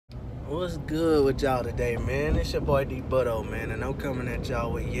What's good with y'all today, man? It's your boy D Butto, man, and I'm coming at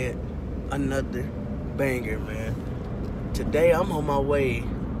y'all with yet another banger, man. Today I'm on my way.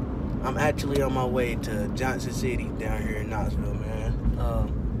 I'm actually on my way to Johnson City down here in Knoxville,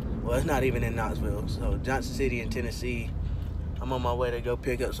 man. Well, it's not even in Knoxville, so Johnson City in Tennessee. I'm on my way to go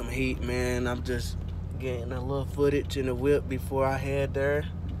pick up some heat, man. I'm just getting a little footage in the whip before I head there.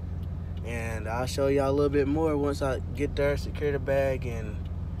 And I'll show y'all a little bit more once I get there, secure the bag, and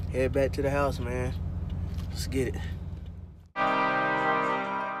head back to the house, man. Let's get it.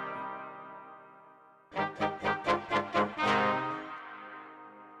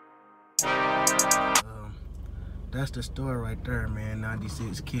 That's the store right there, man.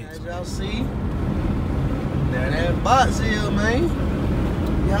 96 Kicks. As y'all see, now that box seal, man.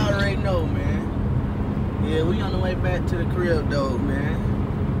 Y'all already know, man. Yeah, we on the way back to the crib, though,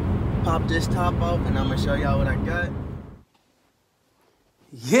 man. Pop this top off, and I'm gonna show y'all what I got.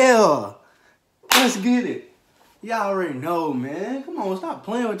 Yeah, let's get it. Y'all already know, man. Come on, stop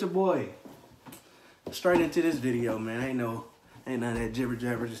playing with your boy. Straight into this video, man. Ain't none of that jibber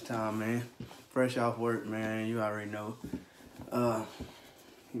jabber this time, man. Fresh off work, man. You already know.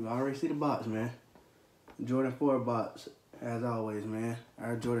 You already see the box, man. Jordan 4 box, as always, man.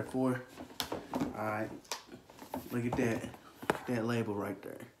 Our Jordan 4. All right. Look at that. That label right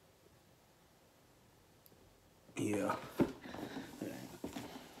there. Yeah.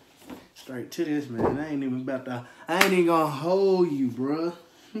 Straight to this, man. I ain't even gonna hold you, bruh.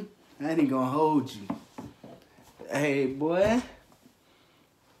 I ain't even gonna hold you. Hey, boy.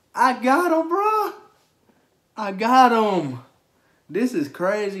 I got him, bro. I got him. This is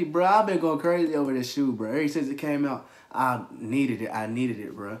crazy, bro. I've been going crazy over this shoe, bro. Ever since it came out, I needed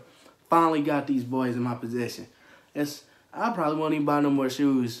it, bro. Finally got these boys in my possession. I probably won't even buy no more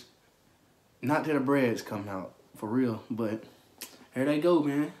shoes. Not till the breads come out, for real. But here they go,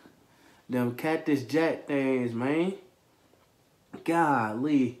 man. Them Cactus Jack things, man.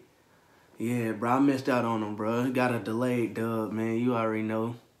 Golly. Yeah, bro, I missed out on them, bro. Got a delayed dub, man. You already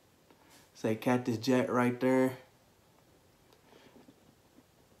know. Say Cactus Jack right there.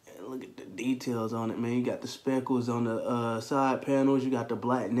 And look at the details on it, man. You got the speckles on the side panels. You got the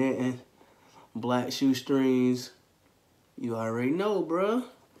black netting, black shoestrings. You already know, bro.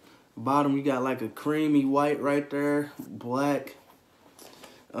 Bottom, you got like a creamy white right there. Black.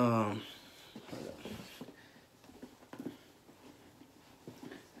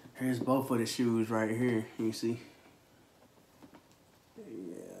 Here's both of the shoes right here. You see?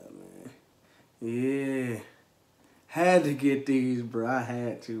 Yeah, man. Yeah. Had to get these, bro. I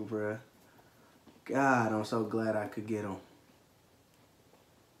had to, bro. God, I'm so glad I could get them.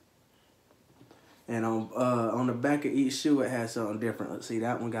 And on the back of each shoe, it has something different. See,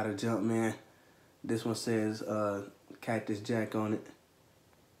 that one got a Jumpman. This one says Cactus Jack on it.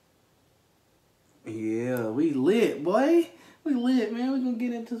 Yeah, we lit, boy. We lit, man. We're gonna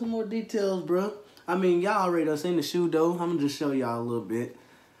get into some more details, bro. I mean, y'all already done seen the shoe, though. I'm gonna just show y'all a little bit.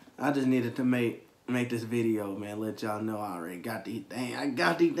 I just needed to make this video, man. Let y'all know I already got these things. I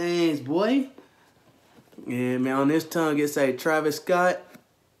got these things, boy. Yeah, man. On this tongue, it say Travis Scott.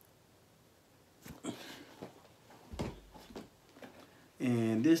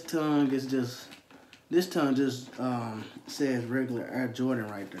 And this tongue just says regular Air Jordan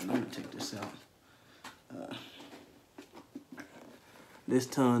right there. Let me take this out. This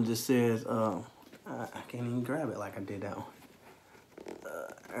tongue just says, I can't even grab it like I did that one.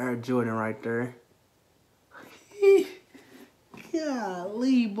 Air Jordan right there.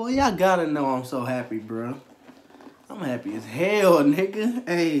 Golly, boy, y'all gotta know I'm so happy, bro. I'm happy as hell, nigga.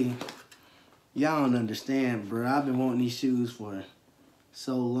 Hey, y'all don't understand, bro. I've been wanting these shoes for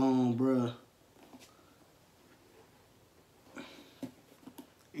so long, bro.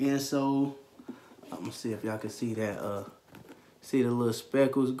 And so, I'm gonna see if y'all can see that, see the little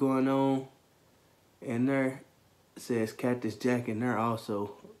speckles going on in there. It says Cactus Jack in there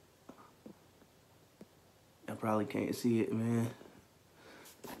also. I probably can't see it, man.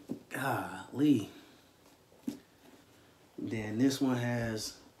 Golly. Then this one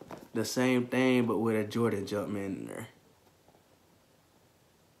has the same thing, but with a Jordan Jumpman in there.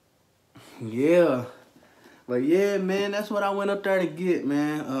 Yeah. But yeah, man, that's what I went up there to get,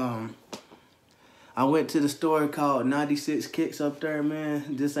 man. I went to the store called 96 Kicks up there,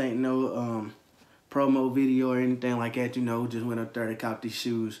 man. This ain't no promo video or anything like that, you know. Just went up there to cop these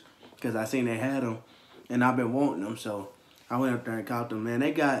shoes because I seen they had them, and I've been wanting them, so I went up there and copped them, man.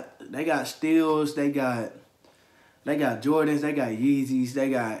 They got steals, they got Jordans, they got Yeezys, they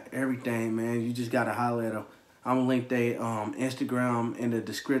got everything, man. You just gotta holler at them. I'm gonna link their Instagram in the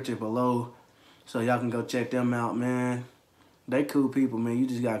description below, so y'all can go check them out, man. they cool people, man. You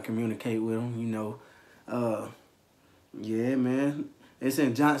just gotta communicate with them, you know. Yeah, man. It's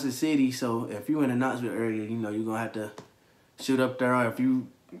in Johnson City, so if you in the Knoxville area, you know, you're gonna have to shoot up there. Or if you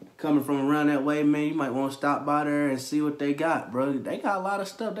coming from around that way, man, you might want to stop by there and see what they got, bro. They got a lot of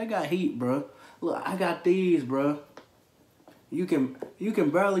stuff. They got heat, bro. Look, I got these, bro. You can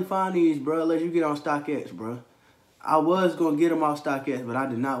barely find these, bro, unless you get on StockX, bro. I was gonna get them off StockX, but I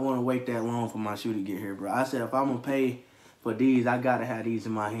did not want to wait that long for my shoe to get here, bro. I said if I'm gonna pay for these, I gotta have these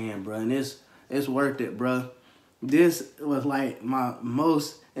in my hand, bro. And it's worth it, bro. This was like my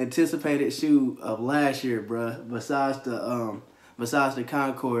most anticipated shoe of last year, bro. Besides the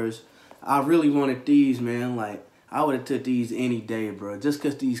Concords, I really wanted these, man. Like I would have took these any day, bro. Just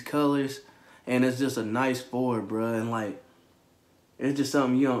cause these colors, and it's just a nice forward, bro. And like it's just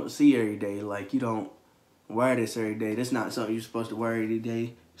something you don't see every day. Like you don't wear this every day. That's not something you're supposed to wear every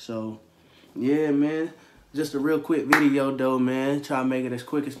day. So yeah, man. Just a real quick video though, man. Try to make it as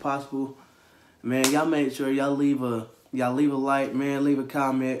quick as possible. Man, y'all make sure y'all leave a like, man, leave a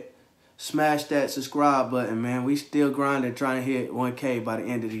comment, smash that subscribe button, man. We still grinding, trying to hit 1K by the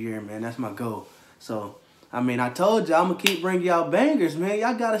end of the year, man. That's my goal. So, I mean, I told y'all I'm gonna keep bringing y'all bangers, man.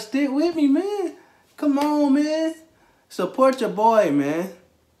 Y'all gotta stick with me, man. Come on, man. Support your boy, man.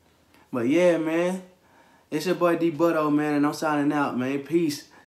 But yeah, man, it's your boy D Butto, man, and I'm signing out, man. Peace.